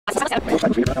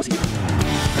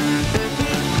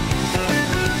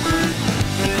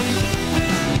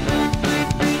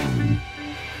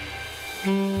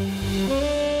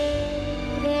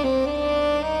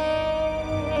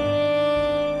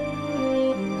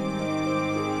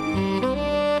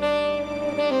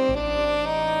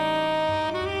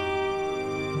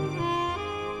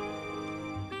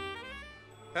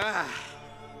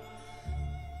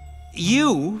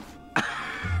You?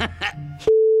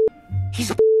 He's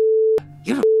a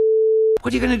You're a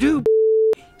What are you gonna do?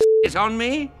 It's on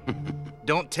me?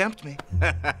 Don't tempt me.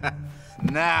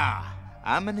 Now,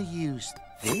 I'm gonna use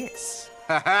this.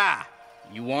 Ha-ha!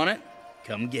 You want it?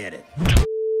 Come get it.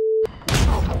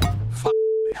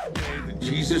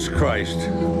 Jesus Christ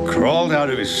crawled out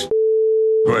of his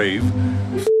grave,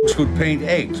 would paint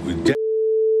eggs with dead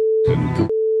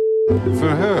for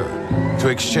her to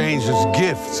exchange as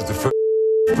gifts at the first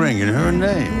spring in her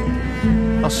name.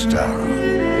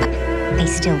 Ostara. They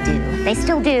still do. They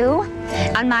still do.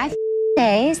 On my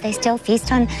days, they still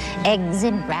feast on eggs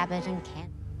and rabbit and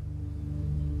candy.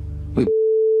 We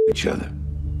each other.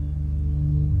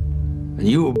 And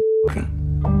you were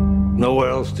nowhere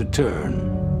else to turn.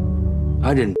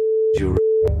 I didn't you,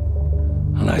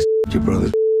 and I your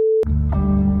brother's.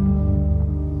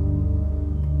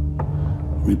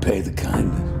 Repay the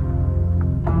kindness.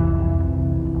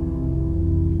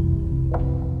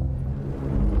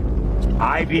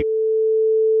 I be.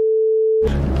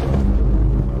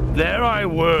 There I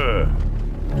were.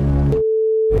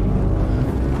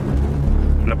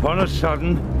 And upon a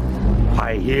sudden,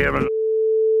 I hear an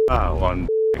on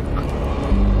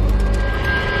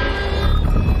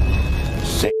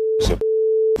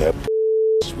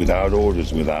without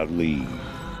orders, without leave.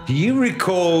 Do you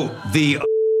recall the...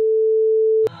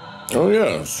 Oh,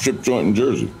 yeah, strip joint in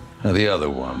Jersey. The other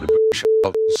one, the British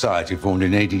Society, formed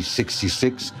in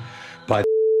 1866 by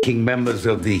king members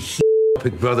of the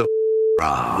Big Brother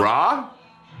Ra. Ra?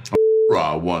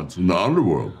 Ra once in the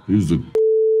underworld. He's the...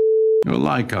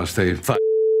 Like us, they fight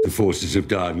the forces of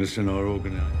darkness and are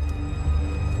organized.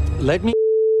 Let me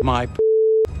my...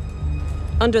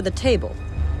 Under the table.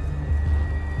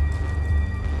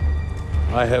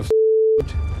 I have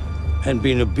and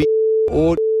been a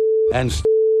order and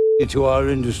into our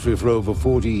industry for over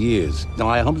 40 years. Now,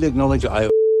 I humbly acknowledge I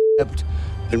have accept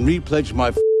and repledged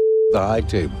my the high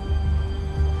table.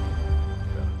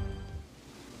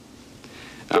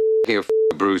 I'm here for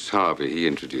Bruce Harvey. He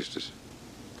introduced us.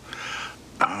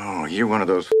 Oh, you're one of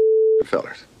those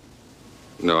fellers.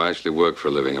 No, I actually work for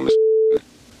a living. I'm a...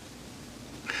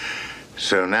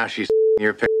 So now she's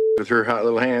your picture with her hot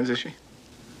little hands, is she?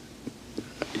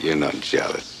 You're not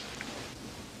jealous.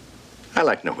 I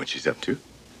like to know what she's up to.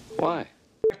 Why?